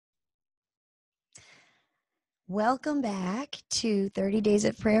Welcome back to 30 Days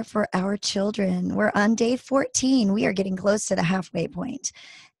of Prayer for Our Children. We're on day 14. We are getting close to the halfway point.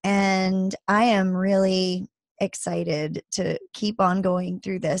 And I am really excited to keep on going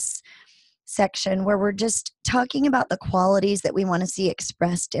through this section where we're just talking about the qualities that we want to see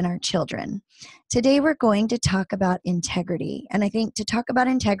expressed in our children. Today we're going to talk about integrity. And I think to talk about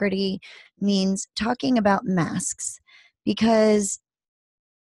integrity means talking about masks, because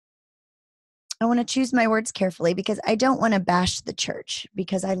I want to choose my words carefully, because I don't want to bash the church,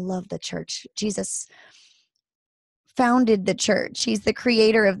 because I love the church. Jesus founded the church. He's the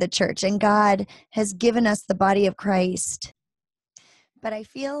creator of the church, and God has given us the body of Christ. But I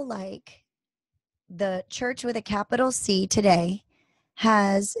feel like the church with a capital C today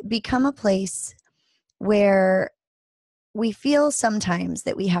has become a place where we feel sometimes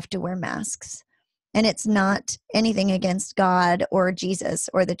that we have to wear masks. And it's not anything against God or Jesus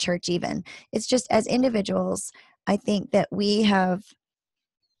or the church even. It's just as individuals, I think that we have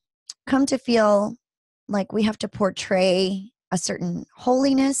come to feel like we have to portray a certain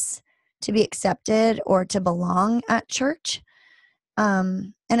holiness to be accepted or to belong at church.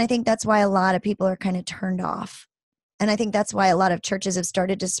 And I think that's why a lot of people are kind of turned off. And I think that's why a lot of churches have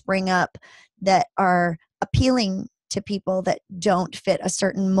started to spring up that are appealing to people that don't fit a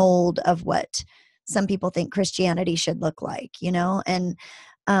certain mold of what some people think Christianity should look like, you know? And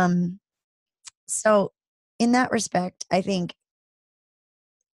so in that respect, I think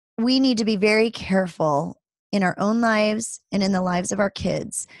we need to be very careful in our own lives and in the lives of our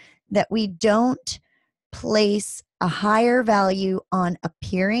kids that we don't place a higher value on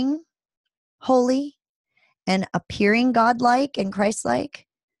appearing holy and appearing godlike and Christ-like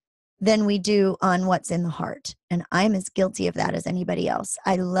than we do on what's in the heart. And I'm as guilty of that as anybody else.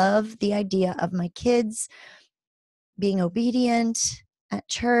 I love the idea of my kids being obedient at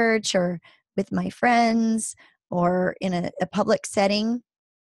church or with my friends or in a public setting,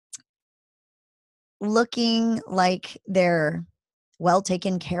 looking like they're well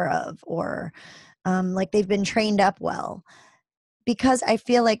taken care of or like they've been trained up well, because I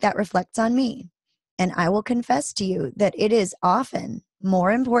feel like that reflects on me. And I will confess to you that it is often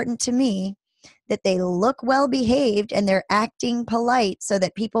more important to me that they look well behaved and they're acting polite so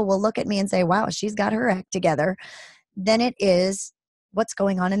that people will look at me and say, wow, she's got her act together, than it is what's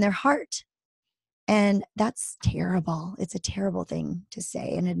going on in their heart. And that's terrible. It's a terrible thing to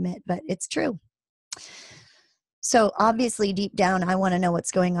say and admit, but it's true. So obviously deep down, I want to know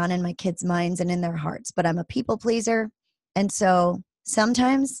what's going on in my kids' minds and in their hearts, but I'm a people pleaser. And so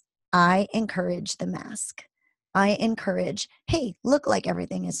sometimes I encourage the mask. I encourage, hey, look like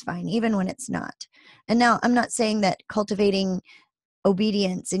everything is fine, even when it's not. And now I'm not saying that cultivating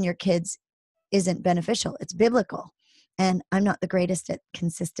obedience in your kids isn't beneficial. It's biblical. And I'm not the greatest at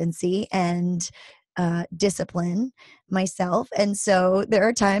consistency and discipline myself. And so there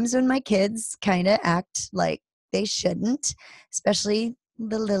are times when my kids kind of act like they shouldn't, especially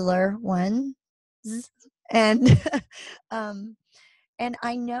the littler ones. And and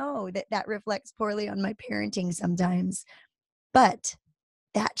I know that that reflects poorly on my parenting sometimes, but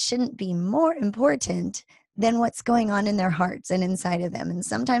that shouldn't be more important than what's going on in their hearts and inside of them. And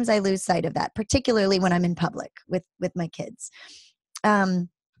sometimes I lose sight of that, particularly when I'm in public with my kids.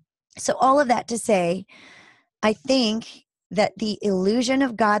 So all of that to say, I think that the illusion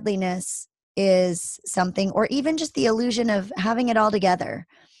of godliness is something, or even just the illusion of having it all together,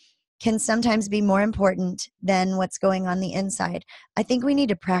 can sometimes be more important than what's going on the inside. I think we need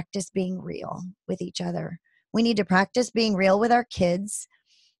to practice being real with each other. We need to practice being real with our kids,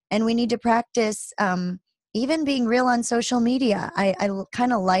 and we need to practice even being real on social media. I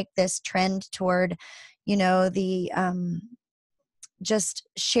kind of like this trend toward, the just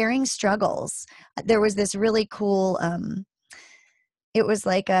sharing struggles. There was this really cool it was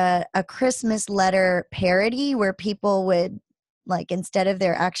like a Christmas letter parody where people would, like, instead of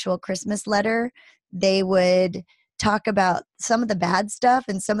their actual Christmas letter, they would talk about some of the bad stuff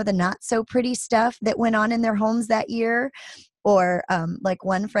and some of the not so pretty stuff that went on in their homes that year. Or like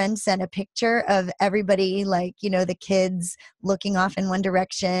one friend sent a picture of everybody, like, the kids looking off in one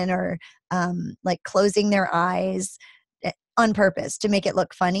direction or like closing their eyes on purpose to make it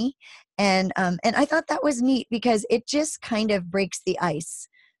look funny. And I thought that was neat, because it just kind of breaks the ice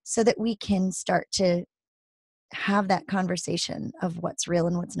so that we can start to have that conversation of what's real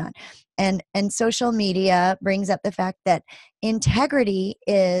and what's not. And social media brings up the fact that integrity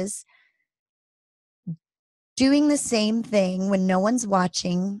is doing the same thing when no one's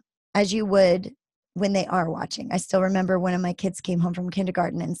watching as you would when they are watching. I still remember one of my kids came home from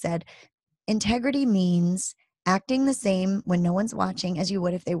kindergarten and said, integrity means acting the same when no one's watching as you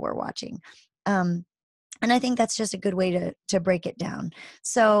would if they were watching. And I think that's just a good way to break it down.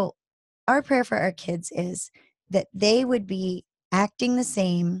 So our prayer for our kids is that they would be acting the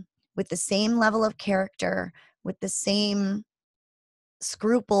same, with the same level of character, with the same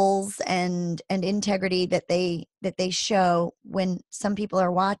scruples and integrity that they show when some people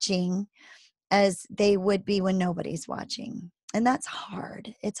are watching, as they would be when nobody's watching. And that's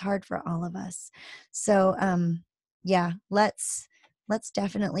hard. It's hard for all of us. So yeah, let's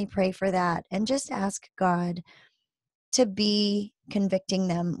definitely pray for that, and just ask God to be convicting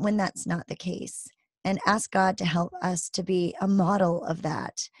them when that's not the case, and ask God to help us to be a model of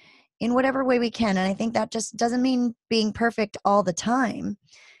that in whatever way we can. And I think that just doesn't mean being perfect all the time.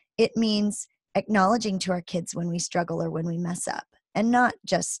 It means acknowledging to our kids when we struggle or when we mess up, and not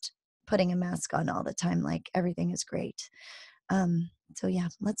just putting a mask on all the time like everything is great. So yeah,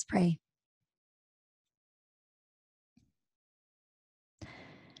 let's pray.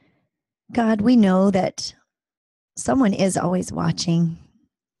 God, we know that someone is always watching.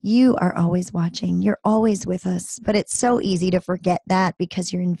 You are always watching. You're always with us, but it's so easy to forget that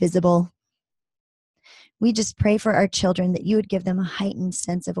because you're invisible. We just pray for our children that you would give them a heightened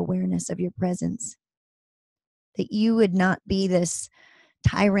sense of awareness of your presence, that you would not be this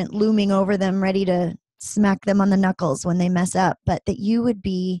tyrant looming over them, ready to smack them on the knuckles when they mess up, but that you would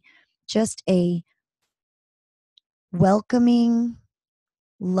be just a welcoming,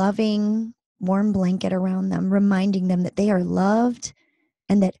 loving, warm blanket around them, reminding them that they are loved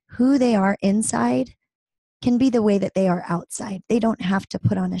and that who they are inside can be the way that they are outside. They don't have to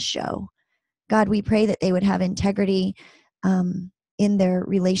put on a show. God, we pray that they would have integrity in their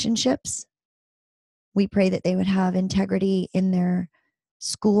relationships. We pray that they would have integrity in their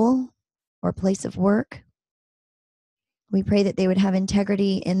school or place of work. We pray that they would have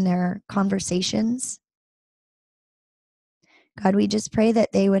integrity in their conversations. God, we just pray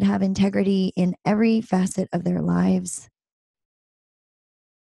that they would have integrity in every facet of their lives.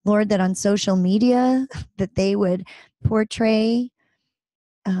 Lord, that on social media, that they would portray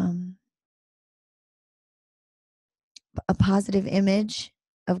a positive image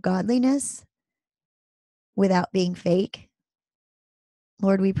of godliness without being fake.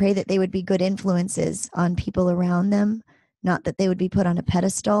 Lord, we pray that they would be good influences on people around them, not that they would be put on a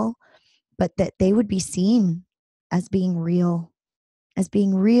pedestal, but that they would be seen as being real,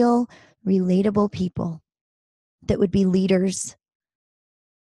 relatable people that would be leaders,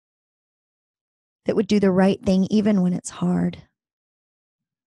 that would do the right thing even when it's hard,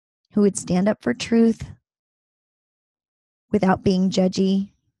 who would stand up for truth without being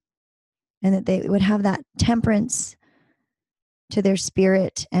judgy, and that they would have that temperance to their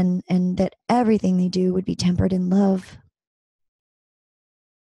spirit, and that everything they do would be tempered in love.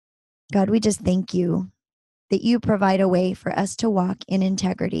 God, we just thank you that you provide a way for us to walk in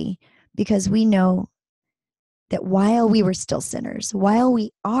integrity, because we know that while we were still sinners, while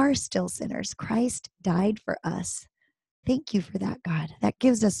we are still sinners, Christ died for us. Thank you for that, God. That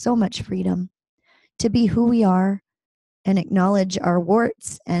gives us so much freedom to be who we are and acknowledge our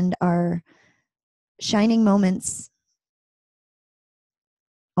warts and our shining moments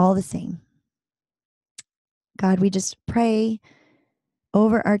all the same. God, we just pray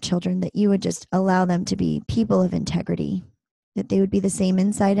over our children that you would just allow them to be people of integrity, that they would be the same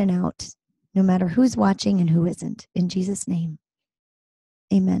inside and out, no matter who's watching and who isn't. In Jesus' name,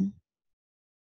 amen.